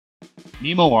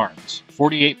Nemo Arms,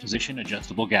 48-position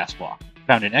adjustable gas block,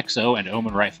 found in XO and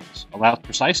Omen rifles, allows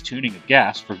precise tuning of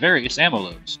gas for various ammo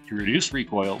loads to reduce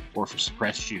recoil or for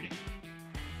suppressed shooting.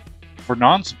 For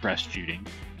non-suppressed shooting,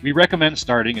 we recommend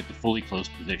starting at the fully closed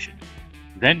position.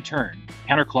 Then turn,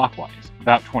 counterclockwise,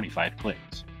 about 25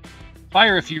 clicks.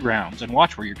 Fire a few rounds and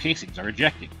watch where your casings are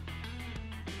ejecting.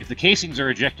 If the casings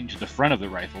are ejecting to the front of the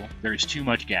rifle, there is too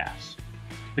much gas.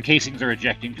 If the casings are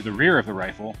ejecting to the rear of the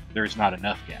rifle, there is not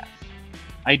enough gas.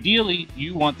 Ideally,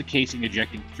 you want the casing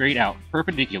ejecting straight out,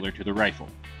 perpendicular to the rifle.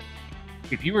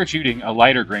 If you are shooting a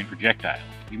lighter grain projectile,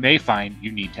 you may find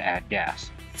you need to add gas.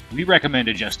 We recommend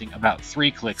adjusting about 3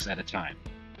 clicks at a time.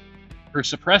 For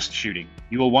suppressed shooting,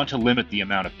 you will want to limit the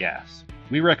amount of gas.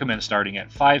 We recommend starting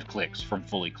at 5 clicks from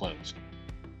fully closed.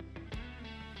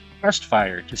 Test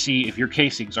fire to see if your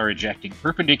casings are ejecting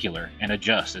perpendicular and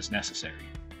adjust as necessary.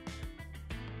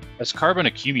 As carbon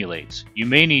accumulates, you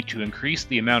may need to increase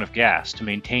the amount of gas to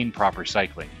maintain proper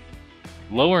cycling.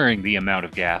 Lowering the amount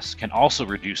of gas can also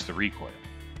reduce the recoil.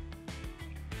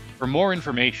 For more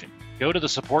information, go to the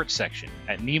support section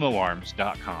at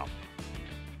nemoarms.com.